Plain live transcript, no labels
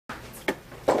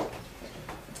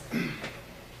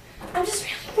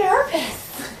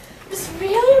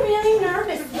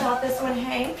one,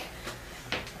 Hank.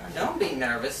 Don't be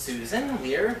nervous, Susan.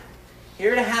 We're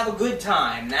here to have a good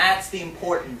time. That's the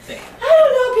important thing. I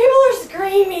don't know. People are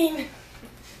screaming.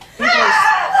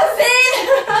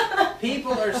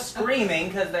 People are screaming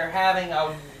because they're having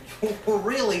a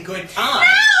really good time.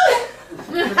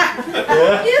 No! You drag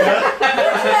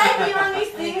me on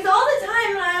these things all the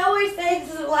time, and I always say this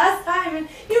is the last time. And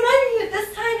you remind me that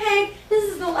this time, Hank, this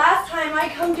is the last time I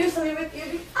come do something with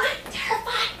you. I'm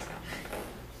terrified.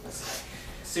 Listen,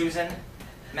 Susan,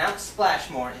 Mount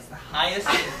Splashmore is the highest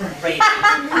rated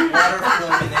water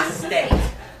flume in this state.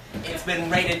 It's been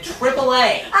rated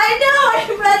AAA. I know! I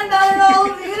read about it all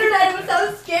over the internet. It was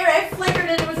so scary. I flickered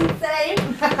it. It was insane.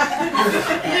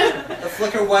 The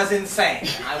flicker was insane.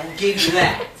 I will give you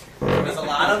that. There was a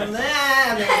lot of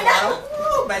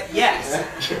but yes.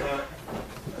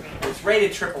 It's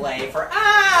rated AAA for It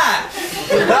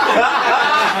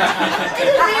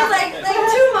just seems like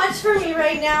too much for me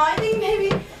right now. I think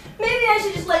maybe I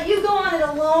should just let you go on it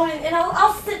alone, and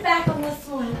I'll sit back on this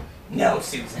one. No,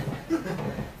 Susan.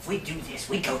 If we do this,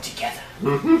 we go together.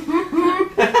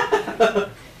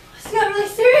 It's got really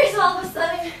serious all of a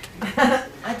sudden.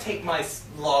 I take my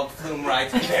log flume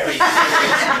rides very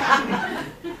seriously.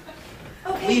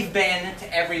 Okay. We've been to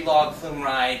every log flume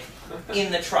ride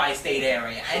in the tri-state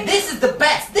area, and this is the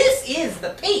best. This is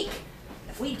the peak.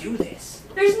 If we do this,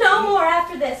 there's no more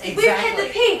after this. Exactly. We've hit the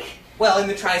peak. Well, in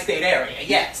the tri-state area,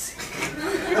 yes. I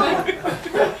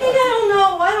don't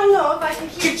know if I can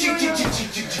keep doing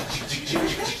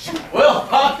Well,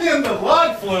 hop in the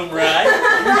log flume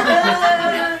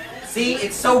ride. See,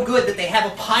 it's so good that they have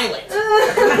a pilot.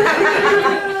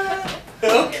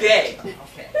 Okay.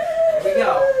 Okay. Here we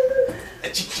go.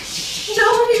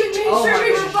 Nobody even made sure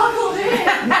we were buckled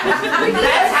in.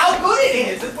 That's how good it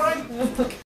is. That's what I'm...